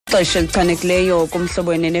Xesha elichanekileyo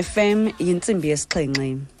kumhlobo NFM yintsimbi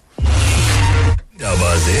yesixhenxe.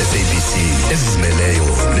 Ndaba ze-SABC ezizimeleyo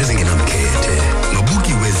nezingenamkhethe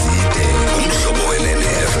nobukiwe zide kumhlobo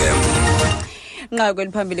NFM. Nqaku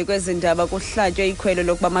eliphambili kwezi ndaba kuhlatywe ikhwelo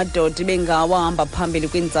lokuba amadoda ibengawo ahamba phambili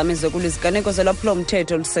kwiinzame zokulwa iziganeko zolwaphulo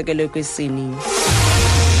mthetho olusekelwe kwisini.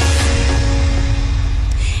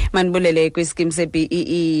 Manibulele kwiskimu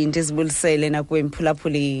se-BEE ndizibulisele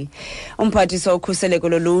nakwimphulaphuli. Umphathiswa wokhuseleko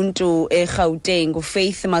loluntu eGauteng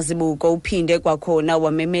uFaith Mazibuko uphinde kwakhona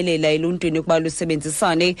wamemelela eluntwini ukuba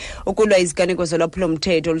lusebenzisane ukulwa iziganeko zolwaphulo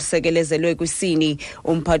mthetho olusekelezelwe kwisini.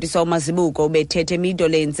 Umphathiswa uMazibuko ubethethe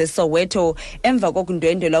eMidlands eSoweto emva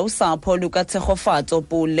kokundwendwela usapho lukaTsegofatso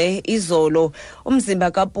Pule izolo.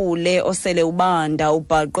 Umzimba kaPule osele ubanda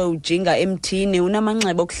ubhaqwe ujinga emthini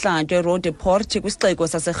unamanxeba okuhlatywa eRoad Port kwisixeko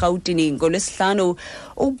saseGauteng ngoLwesihlanu.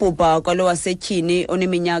 Ubhubha kwalo wasetyhini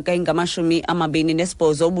oneminyaka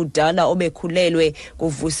engama-28 obudala obekhulelwe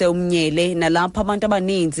kuvuse umnyele nalapha abantu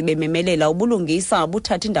abaninzi bememelela ubulungisa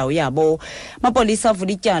buthatha indawo yabo. Amapolisa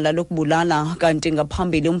avula ityala lokubulala, kanti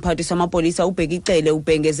ngaphambili umphathiswa wamapolisa ubhekicele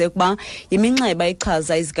ubhengeze ukuba yiminxeba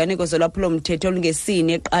echaza iziganeko zolwaphulo mthetho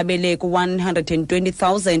olungesini eqabele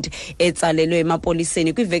ku-120,000 etsalelwe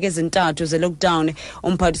emapoliseni kwiiveki ezintathu ze-lockdown.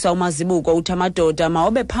 Umphathiswa uMazibuko uthi amadoda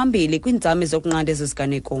mawabe phambili kwiinzame zokunqanda ezi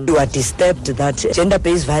ziganeko. We are disturbed that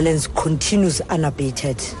gender-based violence continues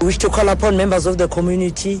unabated. We wish to call upon members of the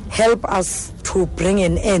community, help us to bring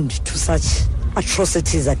an end to such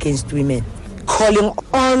atrocities against women. Calling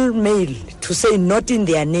all male to say not in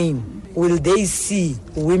their name will they see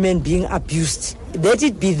women being abused. Let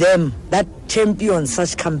it be them that champion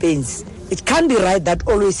such campaigns. It can't be right that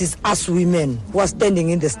always is us women who are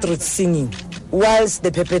standing in the streets singing, whilst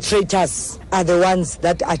the perpetrators are the ones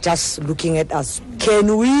that are just looking at us.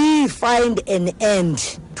 Can we find an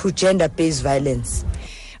end to gender-based violence?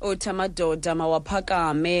 Uthi amadoda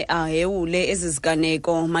mawaphakame ahewule ezi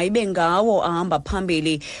ziganeko ibengawo ahamba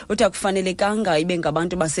phambili. Uthi akufanelekanga ibe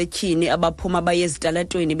ngabantu basetyhini abaphuma baye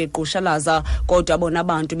ezitalatweni bequshalaza, kodwa bona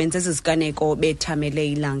abantu benze ezi ziganeko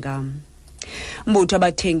bethamele ilanga. Mbutho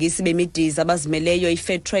abathengisi bemidiza abazimeleyo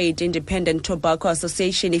iFair Trade Independent Tobacco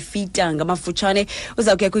Association ifita ngamafutshane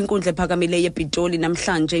uza kuya kwinkundla ephakamileyo ePitoli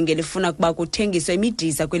namhlanje ngelifuna kuba kuthengiswe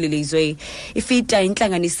imidiza kweli lizwe. Ifita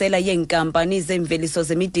intlanganisela yeenkampani zemveliso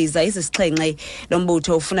zemidiza ezisixhenxe. Lo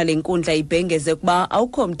mbutho ufuna le nkundla ibhengeze kuba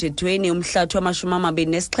awukho mthethweni umhlathi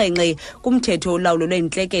wama-27 kumthetho olawulo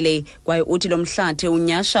lwentlekele, kwaye uthi lo mhlathi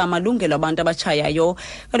unyasha amalungelo abantu abatshayayo.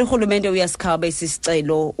 Kanti urhulumente uyasikhaba esi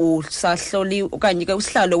sicelo. Okanye ke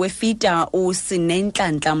usihlalo wefita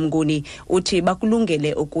uSinenhlanhla Mnguni uthi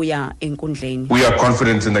bakulungele ukuya enkundleni. We are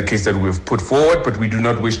confident in the case that we've put forward, but we do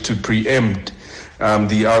not wish to preempt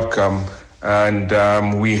the outcome, and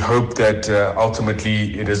we hope that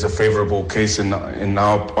ultimately it is a favorable case in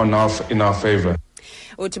our favor.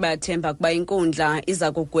 Uthi bayathemba kuba inkundla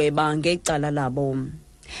iza kugweba ngecala labo.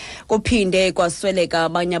 Kuphinde kwasweleka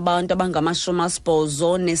abanye abantu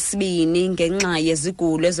abangama-82 ngenxa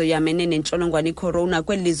yezigulo ezoyamene nentsholongwane icorona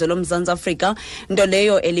kweli lizwe loMzantsi Afrika, nto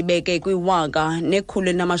leyo elibeke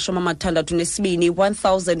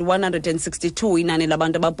kwi-1,162 inani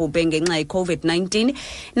labantu ababhubhe ngenxa ye-COVID-19.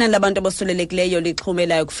 Inani labantu abosulelekileyo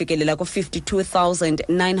lixhumelayo kufikelela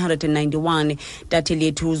ku-52,991. Dati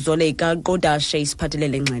lethu Zoleka Qodashe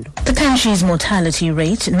isiphathelele ngxelo. The country's mortality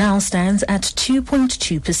rate now stands at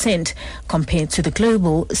 2.2%. Compared to the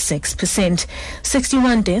global 6%.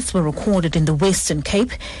 61 deaths were recorded in the Western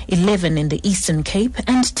Cape, 11 in the Eastern Cape,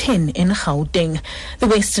 and 10 in Gauteng. The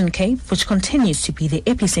Western Cape, which continues to be the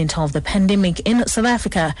epicenter of the pandemic in South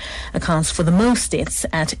Africa, accounts for the most deaths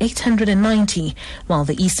at 890, while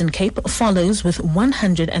the Eastern Cape follows with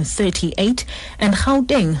 138 and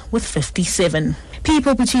Gauteng with 57.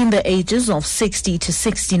 People between the ages of 60 to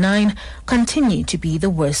 69 continue to be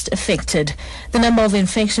the worst affected. The number of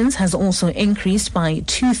infections has also increased by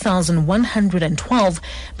 2,112,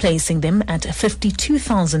 placing them at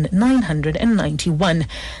 52,991.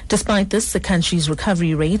 Despite this, the country's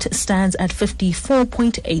recovery rate stands at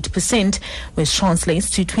 54.8%, which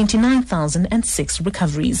translates to 29,006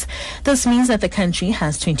 recoveries. This means that the country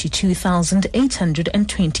has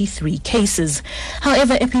 22,823 cases.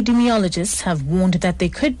 However, epidemiologists have warned that there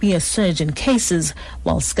could be a surge in cases,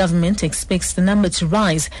 whilst government expects the number to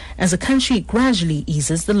rise as the country gradually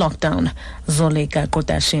eases the lockdown. Zoleka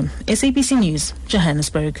Qodashe, SABC News,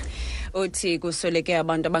 Johannesburg. Uthi kusweleke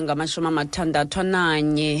abantu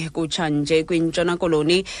abangama-61 kutshanje kwintshona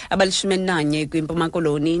koloni, abali-11 kwimpuma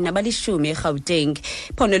koloni, nabali-10 eGauteng.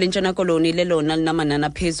 Iphondo lentshona koloni lelona linamanani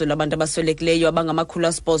aphezulu abantu abaswelekileyo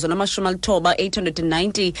abangama-890,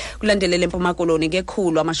 890, kulandelele empuma koloni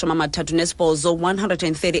nge-138,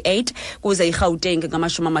 138, kuze iGauteng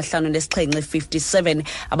ngama-57, 57.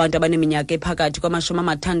 Abantu abaneminyaka ephakathi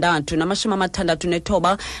kwama-60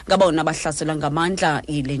 nama-69 ngabona bahlaselwa ngamandla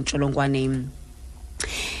ile ntsholongwane.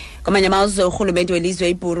 Kwamanye amazwe, urhulumente welizwe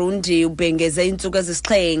iBurundi ubhengeze iintsuku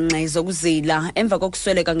ezisixhenxe zokuzila emva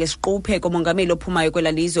kokusweleka ngesiquphe komongameli ophumayo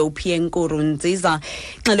kwelalizwe uPierre Nkurunziza.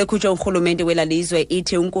 Xa ekhutshwe urhulumente welalizwe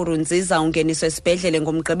ithi uNkurunziza ungeniswe esibhedlele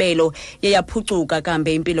ngomgqibelo yaphucuka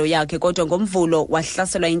kambe impilo yakhe, kodwa ngomvulo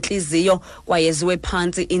wahlaselwa intliziyo kwaye ziwe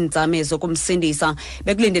phantsi iinzame zokumsindisa.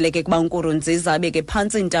 Bekulindeleke kuba uNkurunziza abeke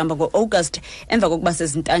phantsi intamba ngo-August emva kokuba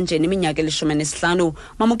sezintanjeni iminyaka 15.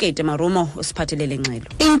 Mamukete Marumo usiphathelele ngxelo.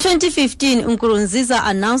 In 2015, Nkurunziza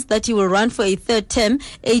announced that he will run for a third term,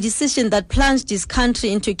 a decision that plunged his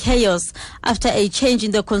country into chaos. After a change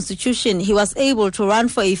in the constitution, he was able to run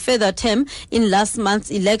for a further term in last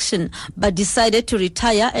month's election, but decided to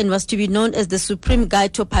retire and was to be known as the Supreme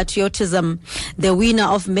Guide to Patriotism. The winner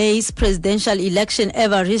of May's presidential election,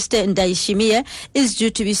 Evariste Ndayishimiye, is due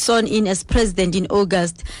to be sworn in as president in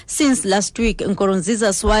August. Since last week,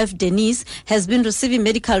 Nkurunziza's wife, Denise, has been receiving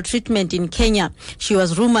medical treatment in Kenya. She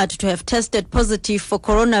was rumored to have tested positive for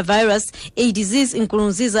coronavirus, a disease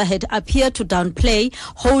Nkurunziza had appeared to downplay,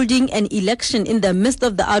 holding an election in the midst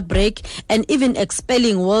of the outbreak and even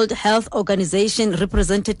expelling World Health Organization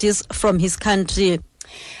representatives from his country.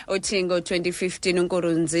 Uthi ngo-2015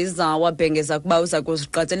 uNkurunziza wabhengeza kuba uza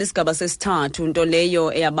kuziqatsela isigaba sesithathu, nto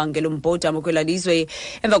leyo eyabangela umbhodamo kwelalizwe.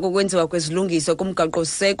 Emva kokwenziwa kwezilungiso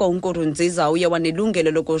kumgaqo-seko, uNkurunziza uye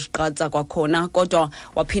wanelungelo lokuziqatsa kwakhona, kodwa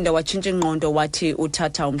waphinda watshintsha ingqondo wathi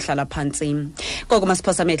uthatha umhlala-phantsi. Koko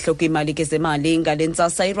masiphasa amehlo kwiimali ke zemali. Ngale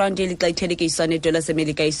ntsasa irandi lixa ithelekiswa nedola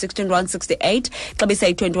zemelika yi-16.68, xabisa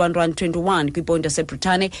yi-21.21 kwiponti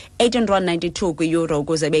yaseBritane, 18.92 kwi-euro,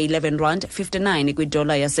 kuze be-11.59 kwidola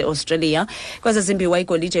yase-Australia. Kwezezimbiwa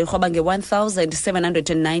igolide irhwaba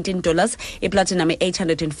nge-$1,719, iplatinum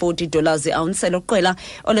 $840 i-ounce, elokuqela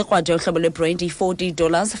olekrwada uhlobo lweBrent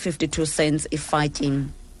 $40.52 ifatyi.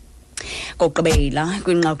 Kokugqibela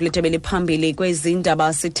kwinqaku lethebeli phambili kwezi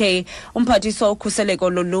ndaba sithe umphathiswa okhuseleko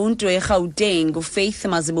loluntu eGauteng uFaith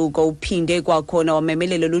Mazibuko uphinde kwakhona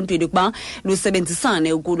wamemelela oluntwini ukuba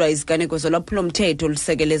lusebenzisane ukulwa iziganeko zolwaphulo mthetho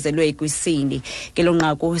olusekelezelwe kwisini. Ngelo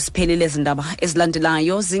nqaku siphelile izindaba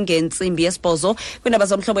ezilandelayo zingentsimbi yesibhozo kwindaba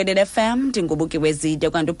zomhlobo neFM. Ndingubuki wezide,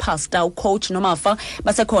 kanti upastor, ucoach nomafa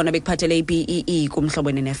basekhona bekuphathele iBEE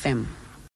kumhlobo neFM.